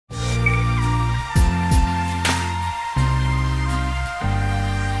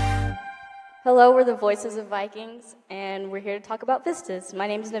Hello, we're the Voices of Vikings, and we're here to talk about Vistas. My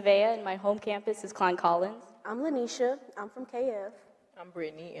name is Nevaeh, and my home campus is Klein Collins. I'm LaNisha. I'm from KF. I'm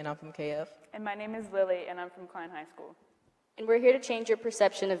Brittany, and I'm from KF. And my name is Lily, and I'm from Klein High School. And we're here to change your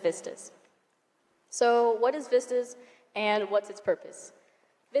perception of Vistas. So, what is Vistas, and what's its purpose?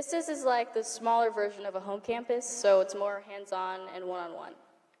 Vistas is like the smaller version of a home campus, so it's more hands-on and one-on-one.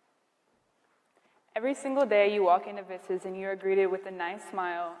 Every single day you walk into Vistas and you are greeted with a nice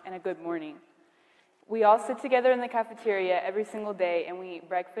smile and a good morning. We all sit together in the cafeteria every single day and we eat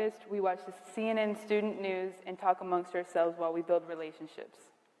breakfast, we watch the CNN student news, and talk amongst ourselves while we build relationships.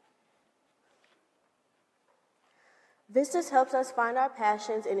 Vistas helps us find our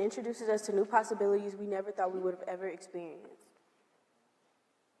passions and introduces us to new possibilities we never thought we would have ever experienced.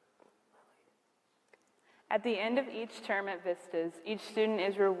 At the end of each term at Vistas, each student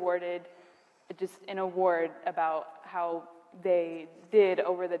is rewarded just an award about how they did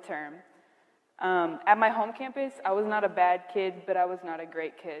over the term. At my home campus, I was not a bad kid, but I was not a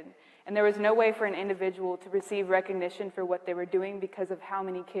great kid. And there was no way for an individual to receive recognition for what they were doing because of how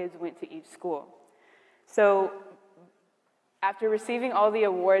many kids went to each school. So after receiving all the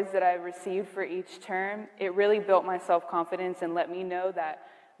awards that I received for each term, it really built my self-confidence and let me know that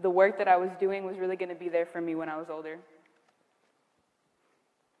the work that I was doing was really going to be there for me when I was older.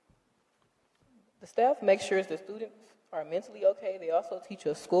 The staff makes sure the students are mentally okay. They also teach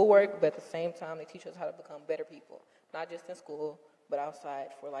us schoolwork, but at the same time, they teach us how to become better people, not just in school, but outside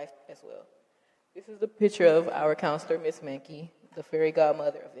for life as well. This is the picture of our counselor, Miss Mankey, the fairy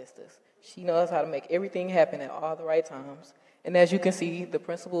godmother of Vistas. She knows how to make everything happen at all the right times. And as you can see, the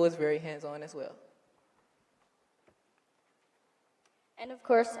principal is very hands-on as well. And of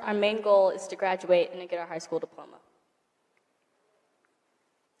course, our main goal is to graduate and to get our high school diploma.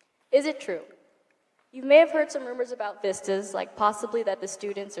 Is it true? You may have heard some rumors about Vistas, like possibly that the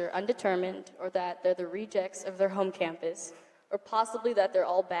students are undetermined, or that they're the rejects of their home campus, or possibly that they're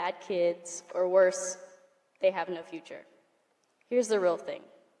all bad kids, or worse, they have no future. Here's the real thing.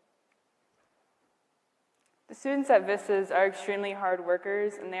 The students at Vistas are extremely hard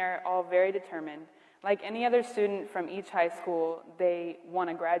workers, and they are all very determined. Like any other student from each high school, they want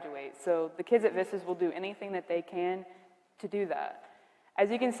to graduate. So the kids at Vistas will do anything that they can to do that. As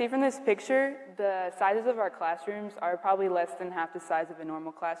you can see from this picture, the sizes of our classrooms are probably less than half the size of a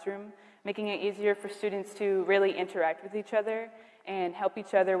normal classroom, making it easier for students to really interact with each other and help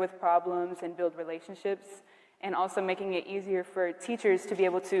each other with problems and build relationships, and also making it easier for teachers to be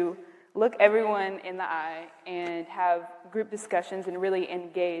able to look everyone in the eye and have group discussions and really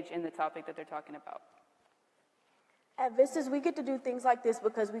engage in the topic that they're talking about. At Vistas, we get to do things like this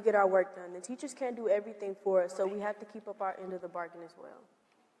because we get our work done. The teachers can't do everything for us, so we have to keep up our end of the bargain as well.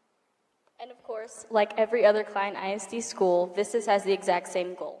 And of course, like every other Klein ISD school, Vistas has the exact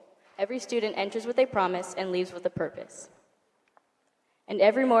same goal. Every student enters with a promise and leaves with a purpose. And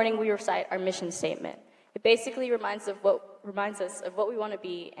every morning we recite our mission statement. It basically reminds us of what we want to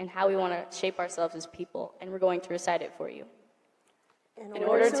be and how we want to shape ourselves as people, and we're going to recite it for you. In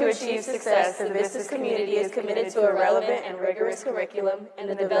order to achieve success, the Vistas community is committed to a relevant and rigorous curriculum and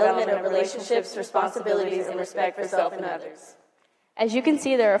the development of relationships, responsibilities, and respect for self and others. As you can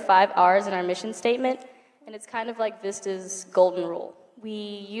see, there are 5 R's in our mission statement, and it's kind of like Vista's golden rule. We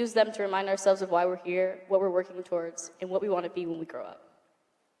use them to remind ourselves of why we're here, what we're working towards, and what we want to be when we grow up.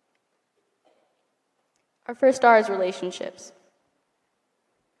 Our first R is relationships.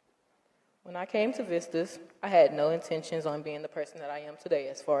 When I came to Vistas, I had no intentions on being the person that I am today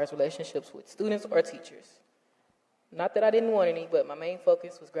as far as relationships with students or teachers. Not that I didn't want any, but my main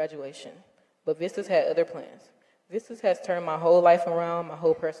focus was graduation. But Vistas had other plans. Vistas has turned my whole life around, my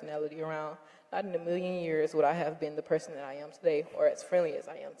whole personality around. Not in a million years would I have been the person that I am today or as friendly as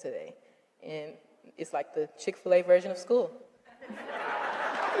I am today. And it's like the Chick-fil-A version of school.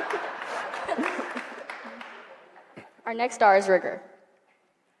 Our next R is rigor.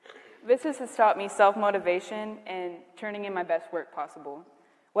 Vistas has taught me self-motivation and turning in my best work possible.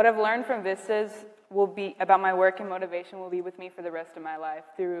 What I've learned from Vistas will be about my work and motivation will be with me for the rest of my life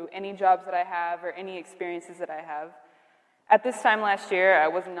through any jobs that I have or any experiences that I have. At this time last year, I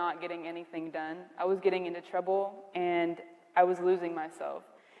was not getting anything done. I was getting into trouble and I was losing myself.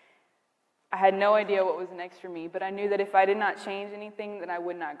 I had no idea what was next for me, but I knew that if I did not change anything, then I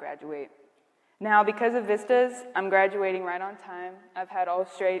would not graduate. Now, because of Vistas, I'm graduating right on time. I've had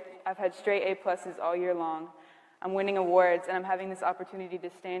straight A+s all year long. I'm winning awards, and I'm having this opportunity to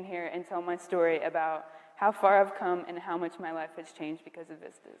stand here and tell my story about how far I've come and how much my life has changed because of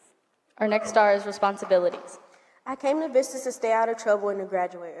Vistas. Our next R is responsibilities. I came to Vistas to stay out of trouble and to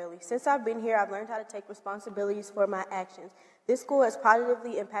graduate early. Since I've been here, I've learned how to take responsibilities for my actions. This school has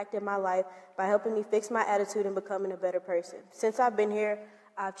positively impacted my life by helping me fix my attitude and becoming a better person. Since I've been here,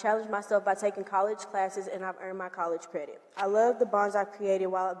 I've challenged myself by taking college classes and I've earned my college credit. I love the bonds I've created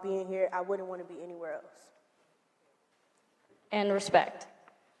while being here. I wouldn't want to be anywhere else. And respect.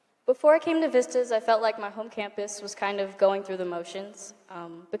 Before I came to Vistas, I felt like my home campus was kind of going through the motions.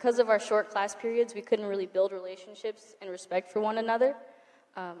 Because of our short class periods, we couldn't really build relationships and respect for one another.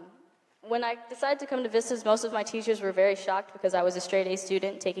 When I decided to come to Vistas, most of my teachers were very shocked because I was a straight A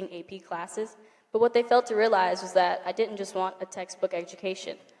student taking AP classes. But what they failed to realize was that I didn't just want a textbook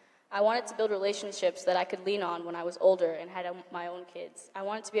education. I wanted to build relationships that I could lean on when I was older and had my own kids. I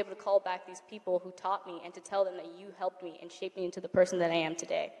wanted to be able to call back these people who taught me and to tell them that you helped me and shaped me into the person that I am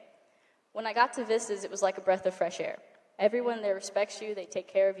today. When I got to Vistas, it was like a breath of fresh air. Everyone there respects you, they take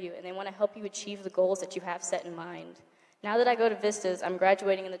care of you, and they want to help you achieve the goals that you have set in mind. Now that I go to Vistas, I'm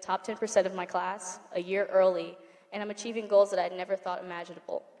graduating in the top 10% of my class, a year early, and I'm achieving goals that I had never thought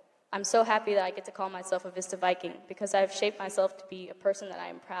imaginable. I'm so happy that I get to call myself a Vista Viking because I've shaped myself to be a person that I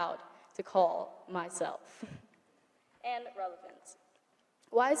am proud to call myself. And relevance.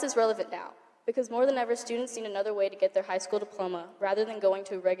 Why is this relevant now? Because more than ever, students need another way to get their high school diploma rather than going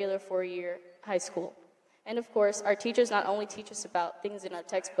to a regular 4-year high school. And of course, our teachers not only teach us about things in our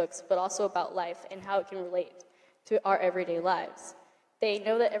textbooks, but also about life and how it can relate to our everyday lives. They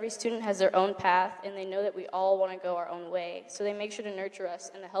know that every student has their own path, and they know that we all want to go our own way, so they make sure to nurture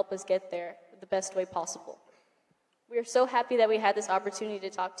us and to help us get there the best way possible. We are so happy that we had this opportunity to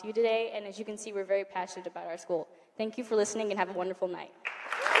talk to you today, and as you can see, we're very passionate about our school. Thank you for listening, and have a wonderful night.